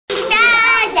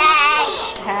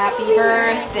Happy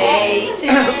birthday to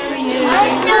you.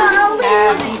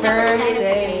 Happy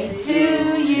birthday to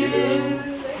you.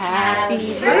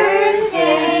 Happy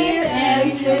birthday,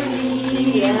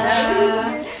 Angelina.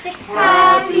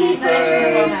 Happy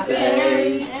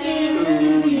birthday to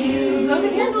you. Blow the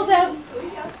candles out.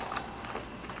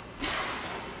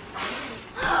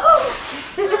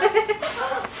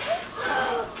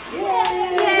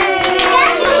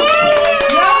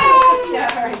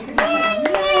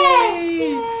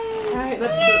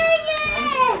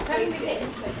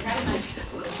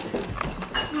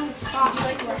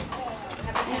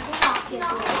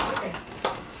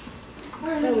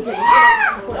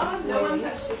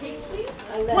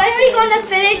 When are we going to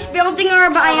finish building our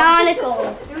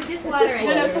bionicle? It was just watering.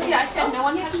 No, Sophia, I said no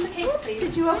one touch the cake, please.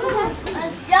 Did you open that?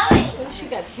 I'm sorry. What you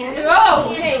got? Candy? Oh,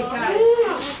 okay,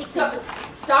 guys. Go.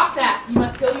 Stop that. You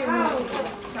must fill your room.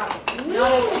 Stop it.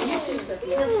 Not open. You too,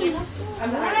 Sophia.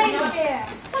 I'm right there.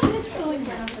 It's going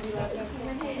down pretty low.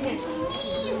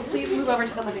 Please move over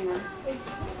to the living room.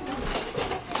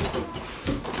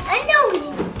 I know.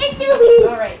 It's doing.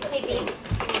 All right. Hey, babe.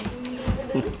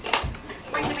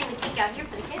 We're going to bring the cake out here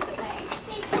for the kids, okay?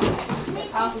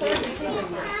 I'll serve the kids.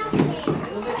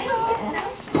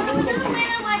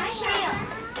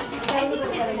 I think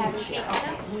kids have cake.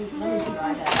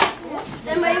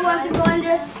 Somebody want to go in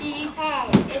this seat?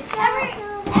 It's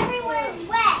Everywhere is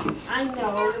wet. I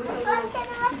know.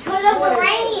 Because of the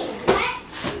rain.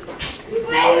 It's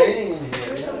not raining in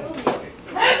here.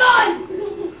 Come on!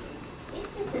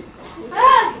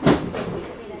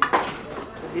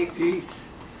 It's a big piece.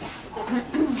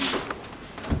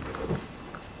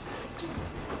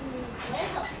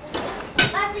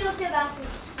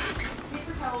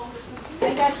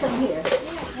 I got some here.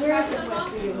 Where is it for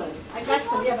you, honey? I got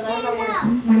some, yeah, but I don't know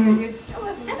where.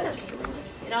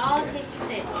 It all tastes the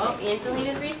same. Oh,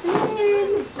 Angelina's reaching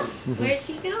in. Where's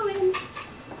she going?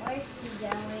 Where's she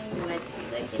going? What's she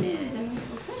looking at?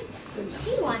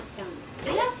 She wants some.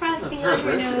 They got frosting That's on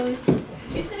her her birthday. nose.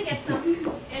 She's going to get some.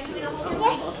 Angelina, hold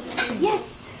her.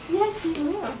 Yes. Yes, you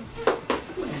will.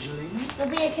 Angelina?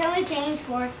 Sophia, can we change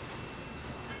forks?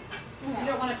 You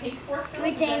don't want a pink fork? Can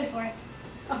we change forks?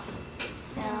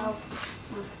 No.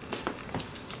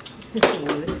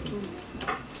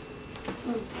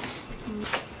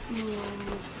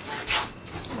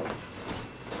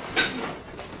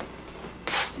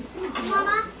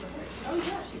 Mama? Oh,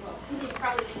 yeah, she will. He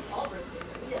probably thinks all birthdays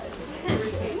are. Yes,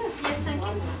 Yes, honey.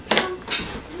 Mom,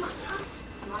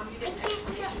 you I get can't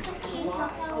put up the cake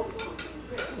without.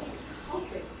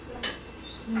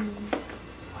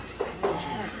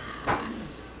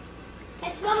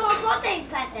 It's one more birthday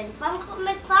present from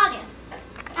Miss Claudius.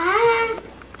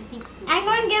 I'm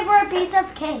going to give her a piece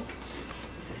of cake.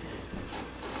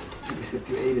 Except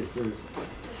you ate it first.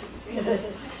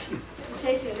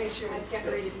 Taste it, make sure it's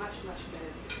decorated much, much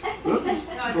better. Whoops.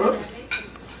 Whoops.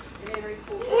 Very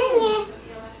cool.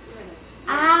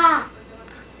 Ah.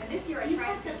 And this year I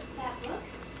tried that book.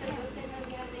 The book that tells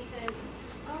you how to make the.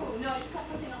 Oh, no, I just got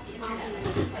something off the internet.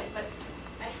 But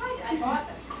I tried, I bought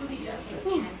a studio cake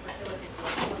pan for Phyllis. It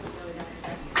wasn't really that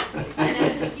impressive. And then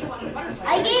the Sophia wanted a butterfly. I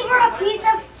gave her a piece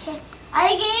of cake.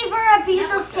 I gave her a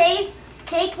piece of cake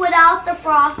without the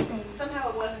frosting. Somehow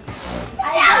it wasn't.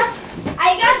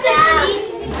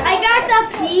 I got a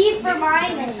pea for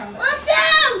mine. Watch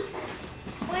out!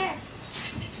 Where?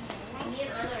 Me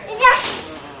and Anna are. Yes!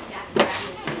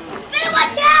 Better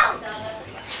watch out!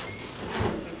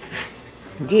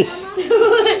 Just.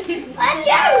 Watch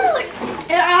out!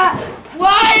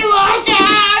 Why watch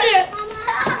out?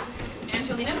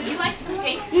 Angelina, would you like some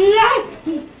cake? No.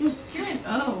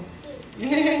 Oh. What'd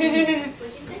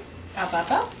you say? Up,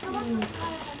 up, up.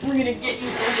 We're going to get you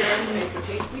some dinner,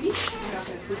 okay, sweetie? You're not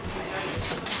going to sleep with my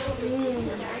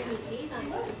Everybody's face on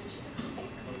this.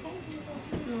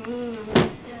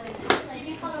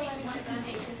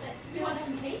 You want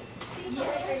some cake?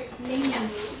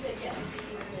 Yes. Yes.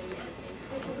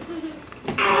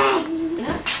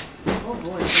 Oh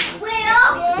boy.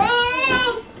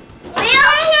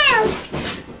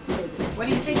 What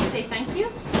do you say? You say thank you?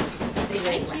 Say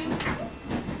thank you.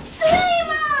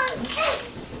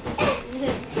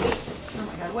 Oh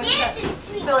my god, what is that?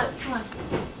 Fill it, come on.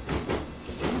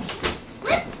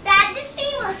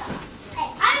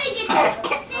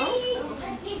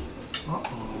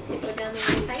 Go down there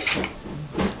and fight.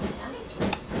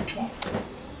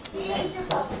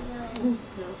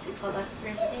 Hold on.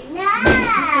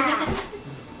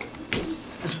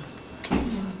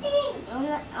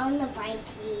 On the bike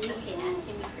keys. Okay, now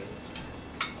give me free.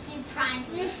 She's trying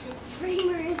to lift the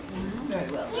streamers.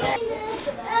 Very well. Oh,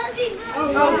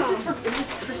 Oh, this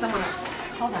is for someone else.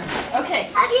 hold on. Okay.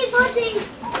 Happy birthday.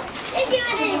 Thank you,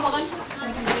 Can you hold on to it?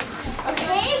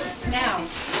 Okay. Now,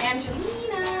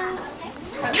 Angelina.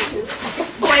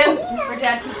 Gwen, or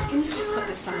Dad, can you just put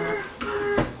this somewhere?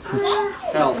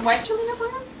 Help. The white Angelina,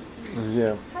 Gwen?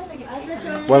 Yeah.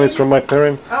 One is from my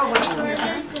parents. Oh, what's from your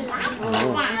parents?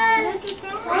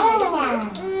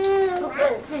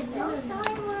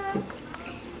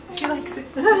 She likes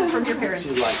it. This is from your parents. She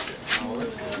likes it. Oh,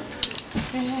 that's good.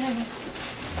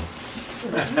 The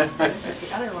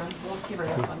other one, we'll give her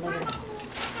this one later.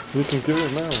 You can give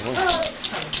it now.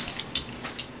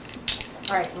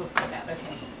 All right, we'll put that.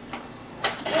 Okay.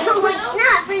 So it's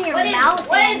not for your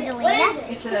mouth, Angelina.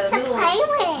 It's a To little play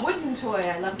with. wooden toy.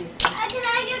 I love these things. Can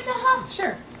I give it to her?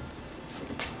 Sure.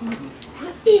 May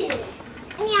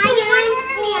I give one?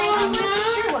 May I give one?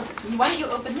 Sure. Well, why don't you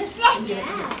open this and give it to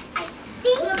her? I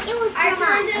think it was I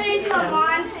turned it into a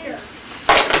monster.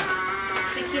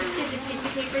 The kids did the tissue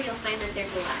paper, you'll find that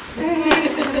there's a lot.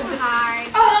 hard.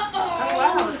 Oh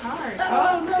wow, it's hard.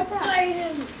 Oh, no,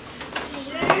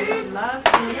 love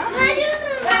Liliana.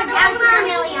 That's for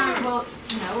Emiliana. Well,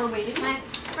 no, we're waiting.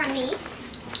 For me.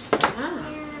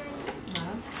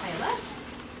 Love Kyla.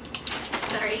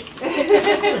 Sorry.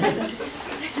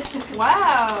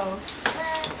 Wow.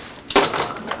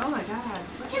 Oh my God.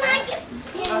 Can I give?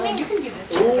 Oh, you can give this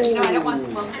to her. You know, I don't want.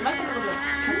 Well, you might have a little.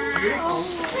 That's beautiful.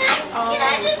 Can I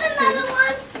give another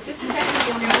one? Just a second,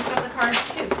 we're going to look up the cards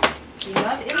too. You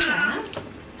love Iliana.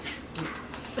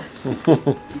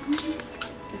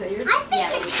 Is that yours? I think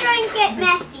it shouldn't get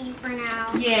messy for now.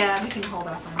 Yeah, we can hold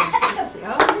off on that. Let's see.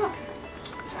 Oh, look.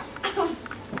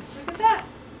 Look at that.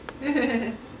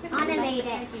 Animated.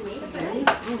 Nice.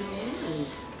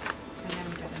 And then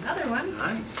we've got another one.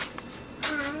 Nice.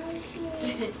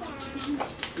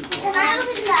 Can I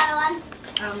open the other one?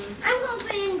 I'm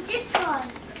opening this one.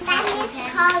 That is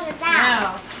called it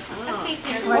out. Now, Okay,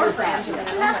 there's more for Angela.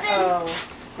 Nothing.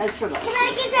 That's for the Can I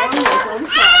get that one?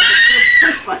 inside. The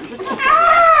push buttons. It's just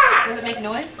Does it make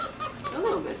noise? a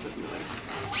little bit of noise.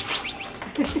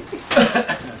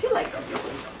 She likes it.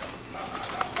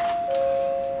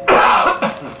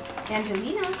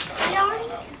 Angelina. We already,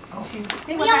 Hey,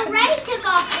 we what happened? already took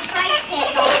off the price tag.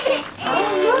 Oh,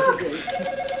 look.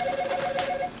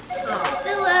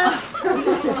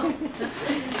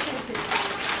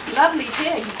 Lovely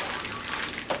pig.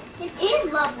 It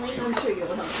is lovely. I'm sure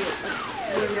you'll help you.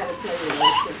 Learn how to play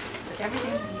with it.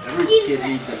 Everything. Every kid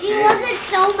needs a She kid. loves it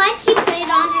so much she put it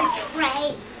on her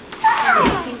tray.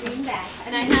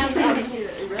 and I have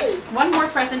One more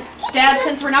present. Dad,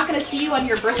 since we're not going to see you on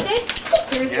your birthday,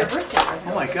 here's your Yeah. birthday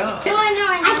present. Oh my God. I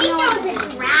think there was a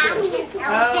drown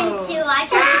elephant too. I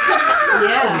tried to kid her.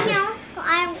 Yeah. You know, so I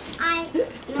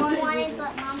wanted,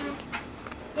 but Mama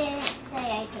didn't say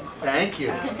I could. Thank you.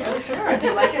 Oh, sure. Do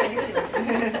you like it? Let me see.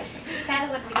 kind of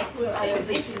what we get.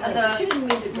 It's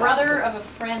the brother of a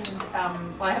friend.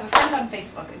 Well, I have a friend on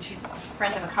Facebook, and she's a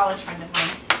friend of a college friend of mine.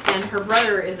 And her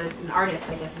brother is an artist,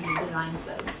 I guess, and he designs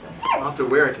those. So. I'll have to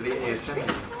wear it to the ASM.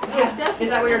 Yeah. Is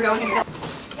that where you're going?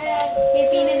 Hey,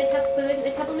 being in a cup of food in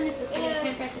a couple minutes, it's going to be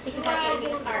time for us to think about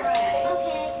getting a car. Okay.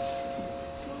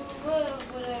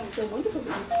 So wonderful.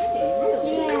 Yeah, I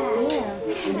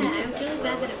was really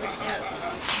glad that it worked out.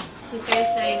 He started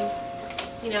saying,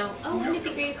 you know, oh, wouldn't it be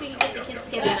great if we could get the kids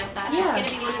together? And I thought, Yeah. it's going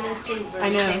to be one of those things where I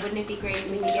we know. say, wouldn't it be great if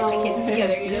we could get the kids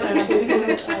together, you know?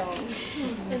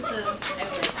 And so I was like,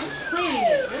 I'm planning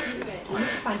it. We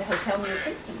should find a hotel near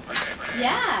Princeton.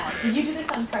 Yeah. Did you do this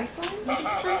on Priceline? We did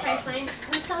this on Priceline.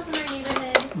 Hotels in our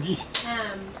neighborhood. Yeast.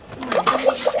 Somebody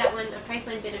just got one, a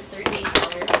Priceline bid of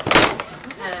 $38.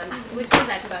 So which comes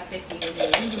out to about $50 with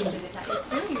it. It's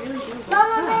really, really doable.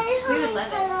 Mama, We would love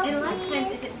it. And a lot of times,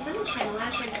 if it's summertime, a lot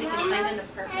of times we can find an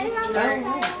apartment in our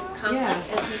complex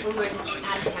of people who are just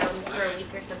out of town for a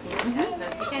week or something like that. So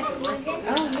if you guys would want to. Oh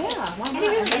yeah, why And not? it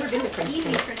really I've never been to is easy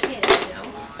Princeton. for kids, you know,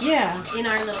 Yeah. in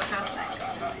our little complex.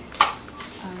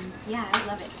 Yeah, I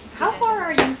love it. How far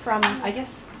are you from? I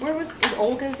guess is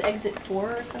Olga's exit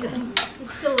 4 or something?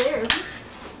 It's still there, isn't it?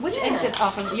 Which exit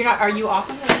off of? You're not? Are you off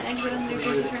of an exit on New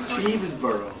Jersey Turnpike?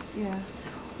 Beavsboro. Yeah.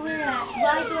 Well, I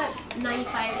do at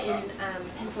 95 in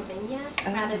Pennsylvania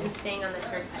rather than staying on the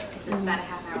turnpike because it's about a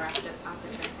half hour off the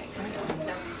turnpike.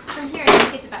 So from here, I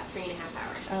think it's about 3.5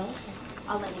 hours. Oh, okay.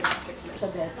 I'll let you know after tonight. So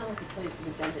there's some of the places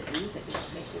that does it music and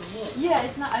it makes it good. Yeah,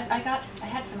 it's not. I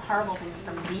had some horrible things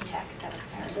from VTech. That was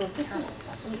terrible. Well, this terrible is,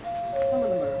 stuff. some of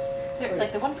them are.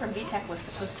 Like the one from VTech was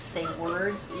supposed to say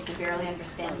words, but you could barely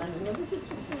understand them. Well, this is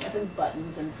just some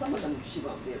buttons, and some of them she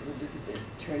won't be able to do because they're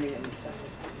turning them and stuff.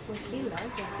 Well, she loves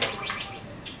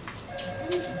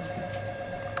it.